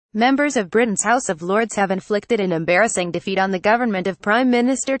Members of Britain's House of Lords have inflicted an embarrassing defeat on the government of Prime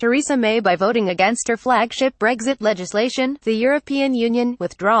Minister Theresa May by voting against her flagship Brexit legislation, the European Union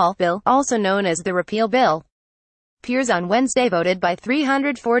Withdrawal Bill, also known as the Repeal Bill. Peers on Wednesday voted by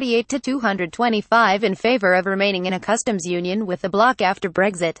 348 to 225 in favour of remaining in a customs union with the bloc after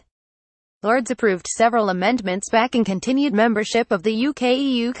Brexit. Lords approved several amendments backing continued membership of the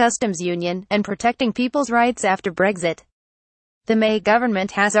UK-EU customs union, and protecting people's rights after Brexit. The May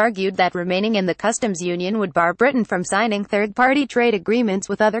government has argued that remaining in the customs union would bar Britain from signing third-party trade agreements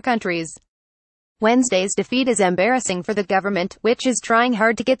with other countries. Wednesday's defeat is embarrassing for the government, which is trying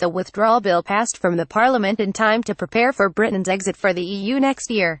hard to get the withdrawal bill passed from the Parliament in time to prepare for Britain's exit for the EU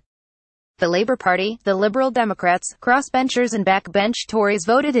next year. The Labour Party, the Liberal Democrats, crossbenchers and backbench Tories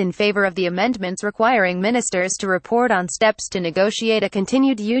voted in favour of the amendments requiring ministers to report on steps to negotiate a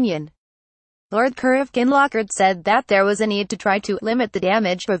continued union. Lord Cyril Kinlochard said that there was a need to try to limit the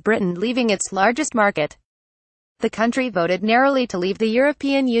damage of Britain leaving its largest market. The country voted narrowly to leave the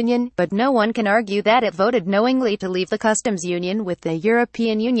European Union, but no one can argue that it voted knowingly to leave the customs union with the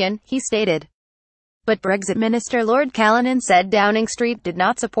European Union, he stated. But Brexit Minister Lord Callanan said Downing Street did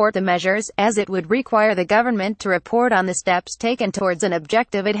not support the measures, as it would require the government to report on the steps taken towards an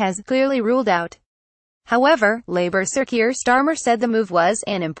objective it has clearly ruled out. However, Labour Sir Keir Starmer said the move was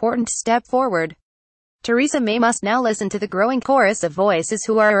an important step forward. Theresa May must now listen to the growing chorus of voices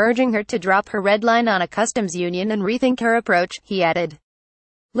who are urging her to drop her red line on a customs union and rethink her approach, he added.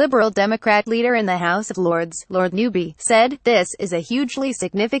 Liberal Democrat leader in the House of Lords, Lord Newby, said, "This is a hugely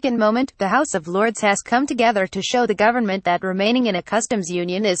significant moment. The House of Lords has come together to show the government that remaining in a customs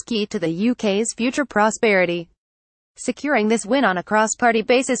union is key to the UK's future prosperity. Securing this win on a cross-party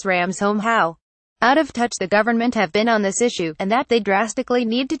basis rams home how out of touch the government have been on this issue, and that they drastically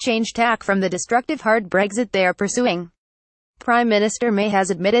need to change tack from the destructive hard Brexit they are pursuing." Prime Minister May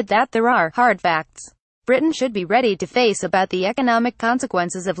has admitted that there are hard facts Britain should be ready to face about the economic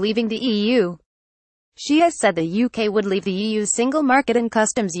consequences of leaving the EU. She has said the UK would leave the EU's single market and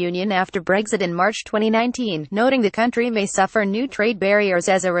customs union after Brexit in March 2019, noting the country may suffer new trade barriers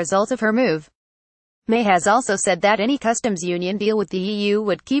as a result of her move. May has also said that any customs union deal with the EU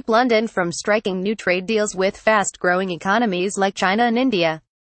would keep London from striking new trade deals with fast-growing economies like China and India.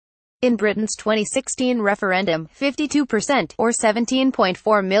 In Britain's 2016 referendum, 52%, or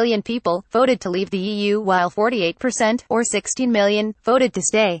 17.4 million people, voted to leave the EU while 48%, or 16 million, voted to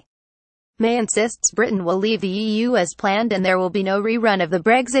stay. May insists Britain will leave the EU as planned and there will be no rerun of the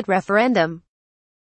Brexit referendum.